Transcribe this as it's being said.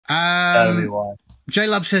That'll be why. J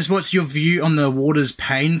Lub says, "What's your view on the Waters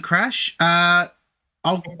Payne crash?" I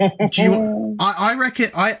reckon.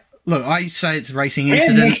 I say it's a racing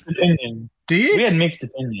incident. We had mixed opinions. Do you? We had mixed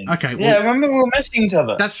opinions. Okay. Yeah, I remember we were messaging each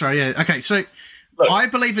other. That's right. Yeah. Okay. So look, I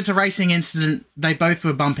believe it's a racing incident. They both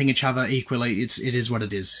were bumping each other equally. It is what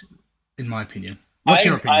it is, in my opinion. What's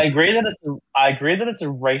your opinion? I agree that it's a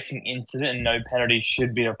racing incident and no penalty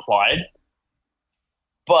should be applied.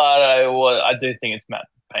 But I do think it's Matt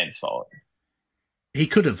Payne's fault. He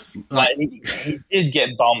could have. He did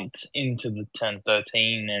get bumped into the turn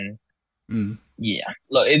 13, and yeah,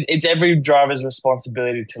 look, it's every driver's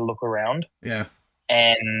responsibility to look around. Yeah,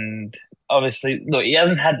 and obviously, look, he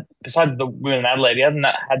hasn't had, besides the win in Adelaide, he hasn't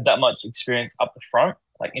had that much experience up the front,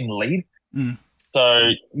 like in the lead.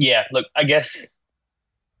 So yeah, look, I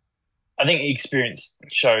think experience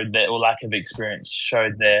showed there, or lack of experience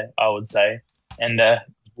showed there, I would say. And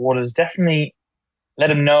Waters definitely let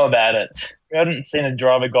him know about it. We hadn't seen a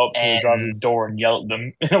driver go up to the driver's door and yell at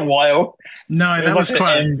them in a while. No, that was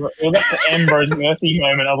quite... It was like the Ambrose Murphy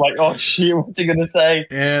moment. I was like, oh shit, what's he going to say?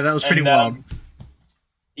 Yeah, that was pretty wild.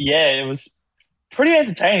 Yeah, it was pretty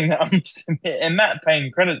entertaining, I must admit. And Matt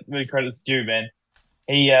Payne, credit's due, man.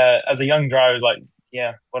 He, as a young driver, was like,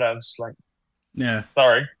 yeah, whatever. Like, yeah,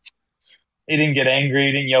 sorry. He didn't get angry.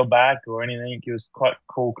 He didn't yell back or anything. He was quite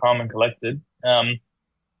cool, calm, and collected.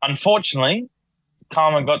 Unfortunately,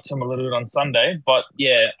 karma got to him a little bit on Sunday. But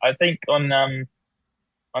yeah, I think on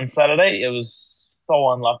Saturday it was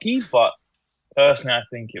so unlucky. But personally, I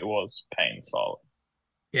think it was Payne's fault.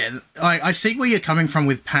 Yeah, I see where you're coming from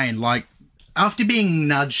with Payne. Like, after being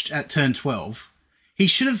nudged at turn 12, he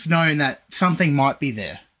should have known that something might be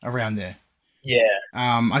there, around there. Yeah.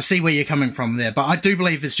 I see where you're coming from there, but I do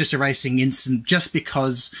believe it's just a racing incident just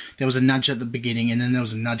because there was a nudge at the beginning and then there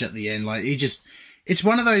was a nudge at the end. Like, it's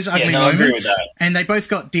one of those ugly moments. I agree with that. And they both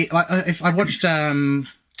got, if I watched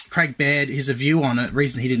Craig Baird, his review on it, the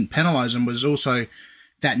reason he didn't penalise him was also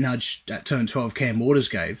that nudge at turn 12 Cam Waters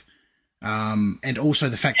gave. And also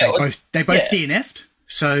the fact they both DNF'd.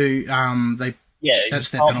 So,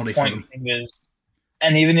 that's their penalty for them.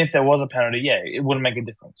 And even if there was a penalty, it wouldn't make a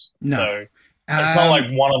difference. No. So, it's not like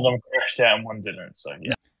one of them crashed out and one didn't. So, yeah.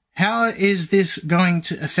 No. How is this going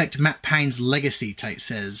to affect Matt Payne's legacy, Tate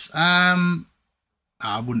says?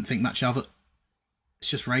 I wouldn't think much of it. It's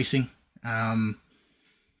just racing.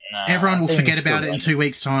 Everyone will forget about it in 2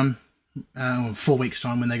 weeks' time, or 4 weeks'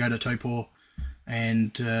 time when they go to Topor,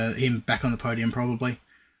 and him back on the podium probably.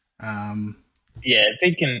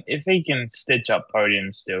 If he can stitch up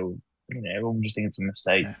podium still, everyone just think it's a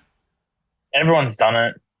mistake. Yeah. Everyone's done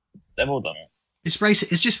it. They've all done it. It's racing.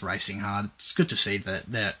 It's just racing hard. It's good to see that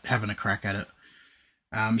they're having a crack at it.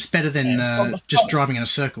 It's better than just driving in a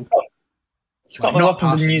circle. Scott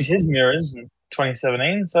McLaughlin didn't use his mirrors in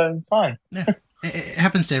 2017, so it's fine. Yeah, it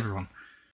happens to everyone.